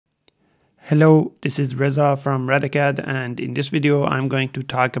Hello, this is Reza from RADACAD, and in this video I'm going to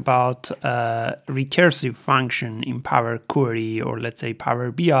talk about recursive function in Power Query, or let's say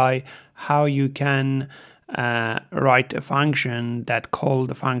Power BI, how you can write a function that calls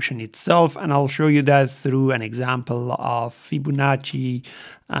the function itself, and I'll show you that through an example of Fibonacci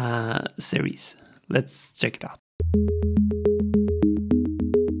series. Let's check it out.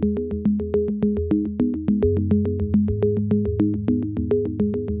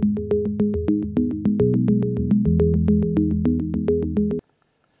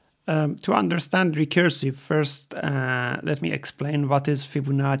 To understand recursive, first let me explain what is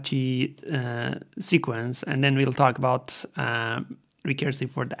Fibonacci sequence, and then we'll talk about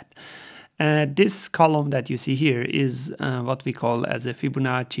recursive for that. This column that you see here is what we call as a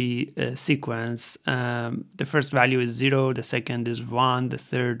Fibonacci sequence. The first value is 0, the second is 1, the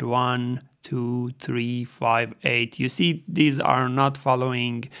third 1, 2, 3, 5, 8. You see these are not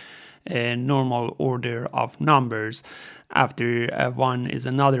following a normal order of numbers. After 1 is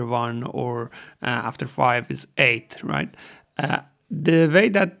another 1, or after 5 is 8, right? The way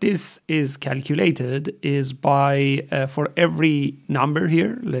that this is calculated is by, for every number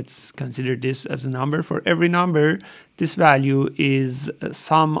here, let's consider this as a number. For every number, this value is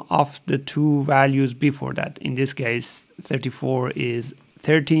sum of the two values before that. In this case, 34 is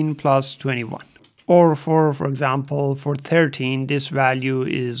 13 plus 21. Or for example, for 13, this value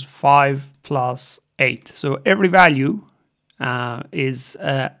is 5 plus 8. So every value is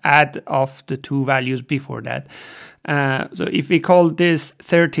add of the two values before that. So if we call this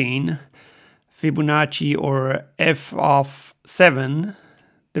 13 Fibonacci or f of 7,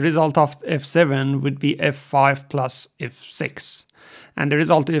 the result of f7 would be f5 plus f6. And the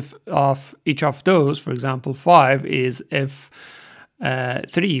result of each of those, for example, 5 is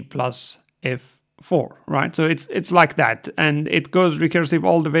f3 plus f4, right? So it's like that, and it goes recursive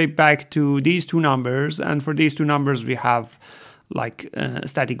all the way back to these two numbers, and for these two numbers we have like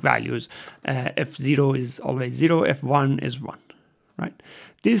static values. f0 is always 0, f1 is 1, right?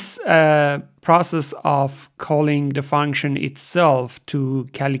 This process of calling the function itself to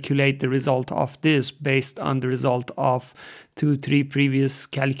calculate the result of this based on the result of 2-3 previous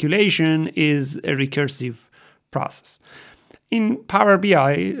calculation is a recursive process. In Power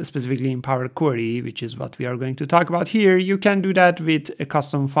BI, specifically in Power Query, which is what we are going to talk about here, you can do that with a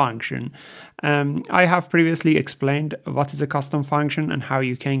custom function. I have previously explained what is a custom function and how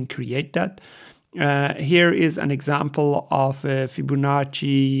you can create that. Here is an example of a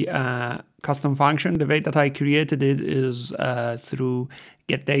Fibonacci custom function. The way that I created it is through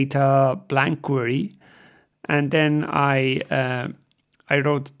getData blank query, and then I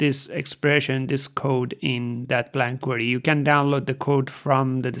wrote this expression, this code in that blank query. You can download the code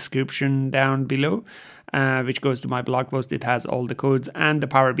from the description down below, which goes to my blog post. It has all the codes and the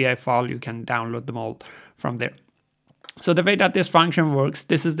Power BI file. You can download them all from there. So the way that this function works,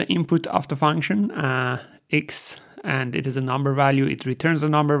 this is the input of the function, x, and it is a number value. It returns a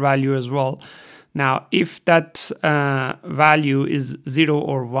number value as well. Now, if that value is 0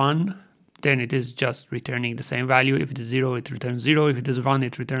 or 1, then it is just returning the same value. If it is 0, it returns 0. If it is 1,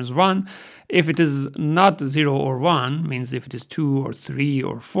 it returns 1. If it is not 0 or 1, means if it is 2 or 3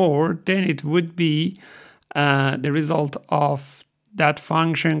 or 4, then it would be the result of that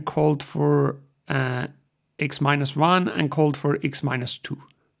function called for x minus 1 and called for x minus 2.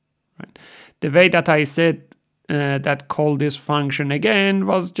 Right? The way that I said that call this function again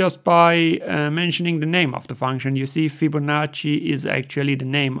was just by mentioning the name of the function. You see, Fibonacci is actually the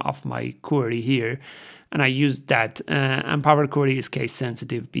name of my query here, and I used that. And Power Query is case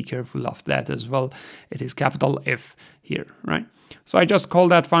sensitive. Be careful of that as well. It is capital F here, right? So I just call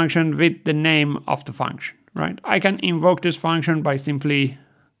that function with the name of the function, right? I can invoke this function by simply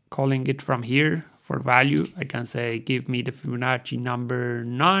calling it from here for value. I can say, give me the Fibonacci number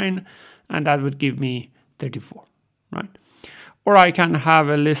 9, and that would give me 34, right? Or I can have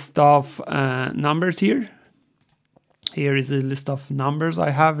a list of numbers here. Here is a list of numbers I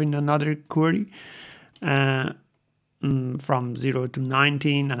have in another query from 0 to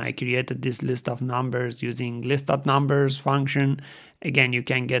 19, and I created this list of numbers using list.numbers function. Again, you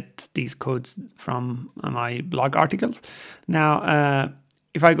can get these codes from my blog articles. Now,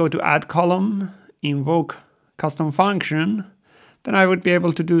 if I go to add column, invoke custom function, then I would be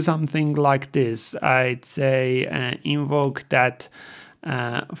able to do something like this. I'd say invoke that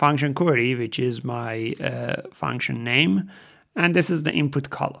function query, which is my function name, and this is the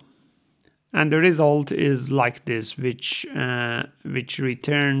input column. And the result is like this, which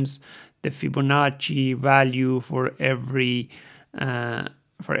returns the Fibonacci value for every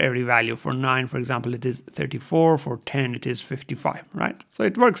for every value. For 9, for example, it is 34. For 10, it is 55, right? So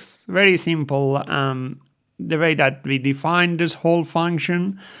it works very simple. The way that we define this whole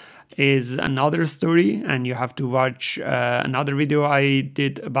function is another story, and you have to watch another video I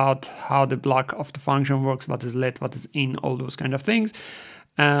did about how the block of the function works, what is let, what is in, all those kind of things.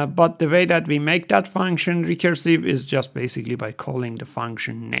 But the way that we make that function recursive is just basically by calling the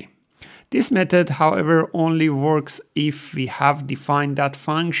function name. This method, however, only works if we have defined that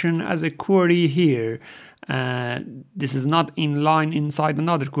function as a query here. This is not in line inside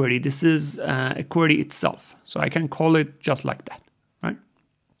another query. This is a query itself. So I can call it just like that, right?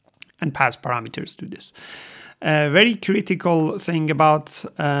 And pass parameters to this. A very critical thing about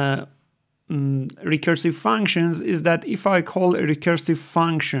recursive functions is that if I call a recursive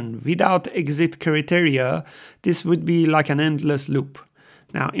function without exit criteria, this would be like an endless loop.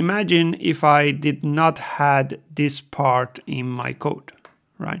 Now imagine if I did not had this part in my code,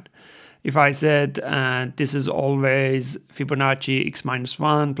 right? If I said this is always Fibonacci x minus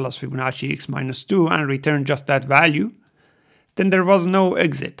 1 plus Fibonacci x minus 2 and return just that value, then there was no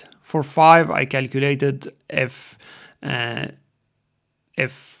exit. For 5 I calculated f4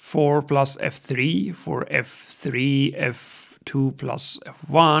 plus f3, for f3 f2 plus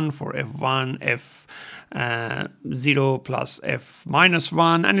f1, for f1 f0 plus f minus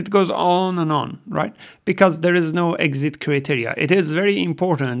 1, and it goes on, right? Because there is no exit criteria. It is very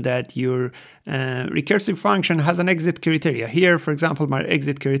important that your recursive function has an exit criteria. Here, for example, my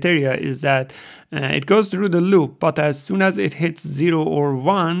exit criteria is that it goes through the loop, but as soon as it hits 0 or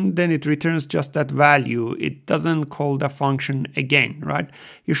 1, then it returns just that value. It doesn't call the function again, right?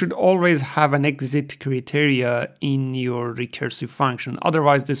 You should always have an exit criteria in your recursive function.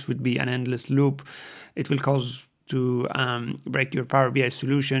 Otherwise, this would be an endless loop. It will cause to break your Power BI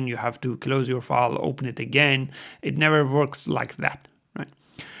solution. You have to close your file, open it again. It never works like that, right?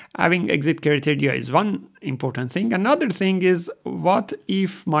 Having exit criteria is one important thing. Another thing is, what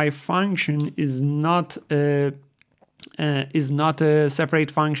if my function is not a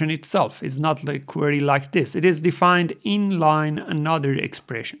separate function itself? It's not like query like this. It is defined in line another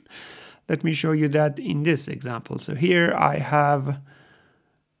expression. Let me show you that in this example. So here I have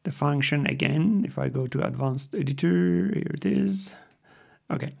the function again. If I go to advanced editor, here it is.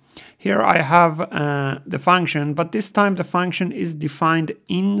 Okay, here I have the function, but this time the function is defined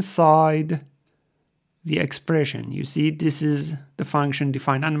inside the expression. You see, this is the function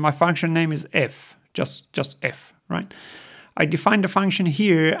defined, and my function name is f, just f, right? I define the function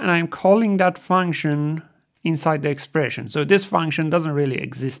here, and I'm calling that function inside the expression. So this function doesn't really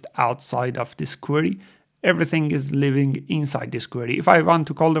exist outside of this query. Everything is living inside this query. If I want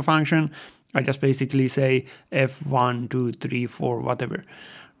to call the function, I just basically say f1, 2, 3, 4, whatever,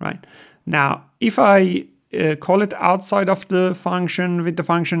 right? Now, if I call it outside of the function with the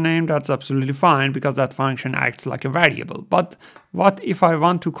function name, that's absolutely fine because that function acts like a variable. But what if I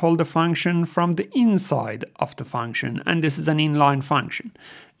want to call the function from the inside of the function, and this is an inline function?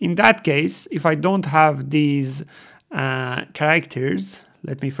 In that case, if I don't have these characters,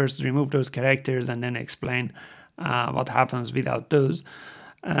 let me first remove those characters and then explain what happens without those.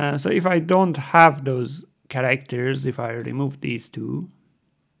 So if I don't have those characters, if I remove these two,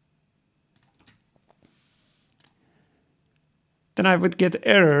 then I would get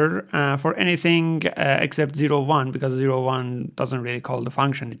error for anything except 0, 1, because 0, 1 doesn't really call the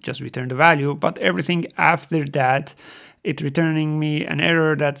function, it just returns the value. But everything after that, it's returning me an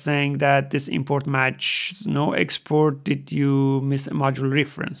error that's saying that this import matches no export, did you miss a module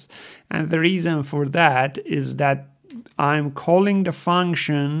reference? And the reason for that is that I'm calling the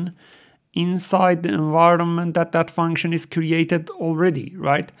function inside the environment that function is created already,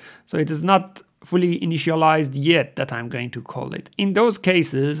 right? So it is not fully initialized yet that I'm going to call it. In those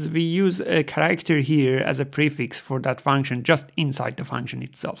cases, we use a character here as a prefix for that function just inside the function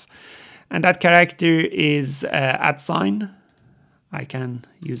itself. And that character is @. I can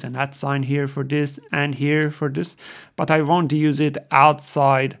use an @ here for this and here for this, but I won't use it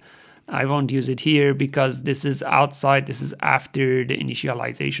outside. I won't use it here because this is outside. This is after the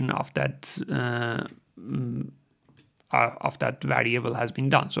initialization of that variable has been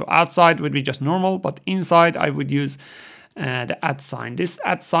done. So outside would be just normal, but inside I would use the @. This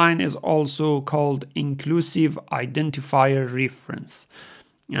 @ is also called inclusive identifier reference.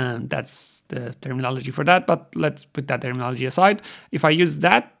 That's the terminology for that, but let's put that terminology aside. If I use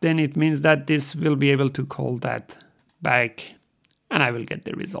that, then it means that this will be able to call that back and I will get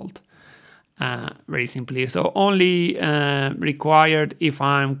the result very simply. So only required if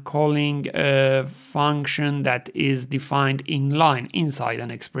I'm calling a function that is defined in line inside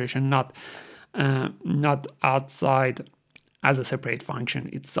an expression, not outside as a separate function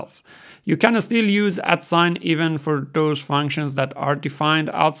itself. You can still use @ even for those functions that are defined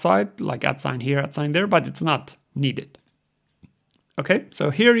outside, like @ here, @ there, but it's not needed. Okay, so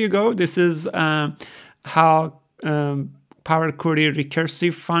here you go. This is how Power Query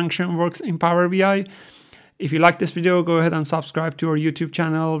recursive function works in Power BI. If you like this video, go ahead and subscribe to our YouTube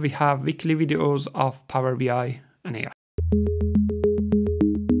channel. We have weekly videos of Power BI and AI.